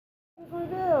my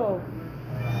Boo?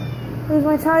 Who's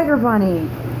my tiger bunny?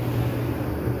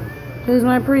 Who's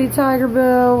my pretty tiger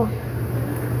Boo?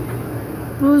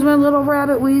 Who's my little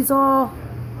rabbit weasel?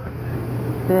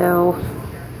 Boo.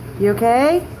 You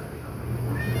okay?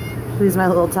 Who's my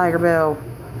little tiger Boo?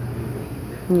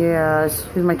 Yes.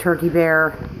 Who's my turkey bear?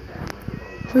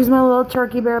 Who's my little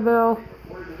turkey bear Boo?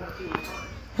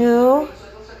 Who?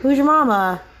 Who's your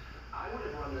mama?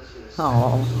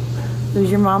 Oh. Who's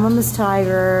your mama, Miss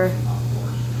Tiger?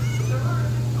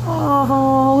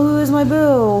 Oh, who is my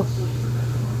Boo?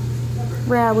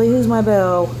 Radley, who's my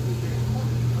Boo?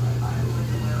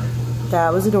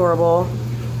 That was adorable.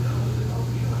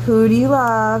 Who do you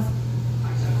love?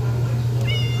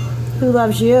 Who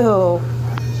loves you?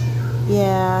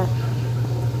 Yeah.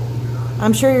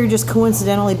 I'm sure you're just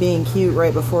coincidentally being cute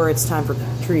right before it's time for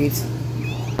treats.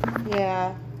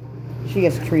 Yeah. She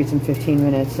gets treats in 15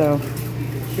 minutes, so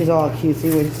she's all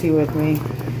cutesy wootsy with me.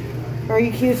 Are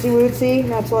you cutesy wootsy?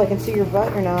 Not till I can see your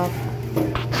butt or not.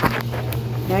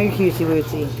 Now you're cutesy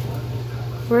wootsy.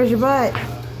 Where's your butt?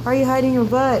 Why are you hiding your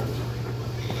butt?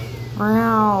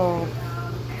 Wow.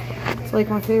 It's like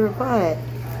my favorite butt.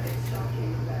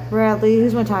 Radley,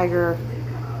 who's my tiger?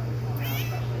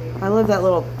 I love that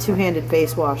little two-handed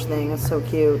face wash thing. That's so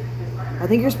cute. I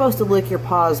think you're supposed to lick your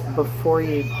paws before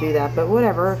you do that, but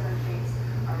whatever.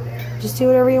 Just do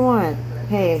whatever you want.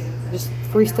 Hey, just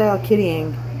freestyle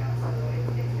kittying.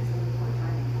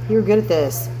 You're good at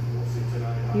this.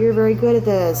 You're very good at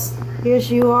this. Yes,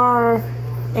 you are.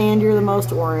 And you're the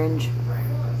most orange.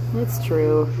 It's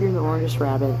true. You're the orangest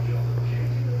rabbit.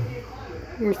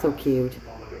 You're so cute.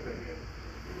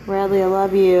 Radley, I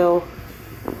love you.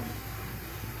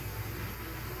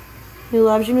 Who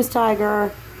loves you, Miss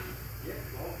Tiger?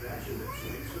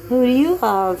 Who do you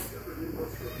love?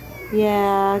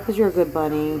 Yeah, because you're a good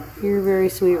bunny. You're a very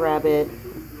sweet rabbit.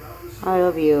 I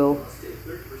love you.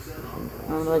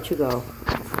 I'm going to let you go.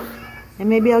 And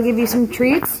maybe I'll give you some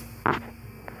treats?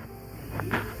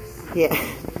 Yeah.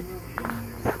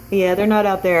 Yeah, they're not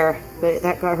out there, but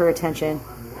that got her attention.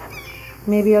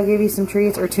 Maybe I'll give you some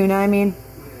treats, or tuna, I mean.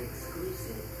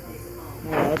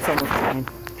 Yeah, that's almost fine.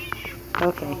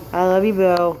 Okay, I love you,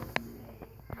 Boo.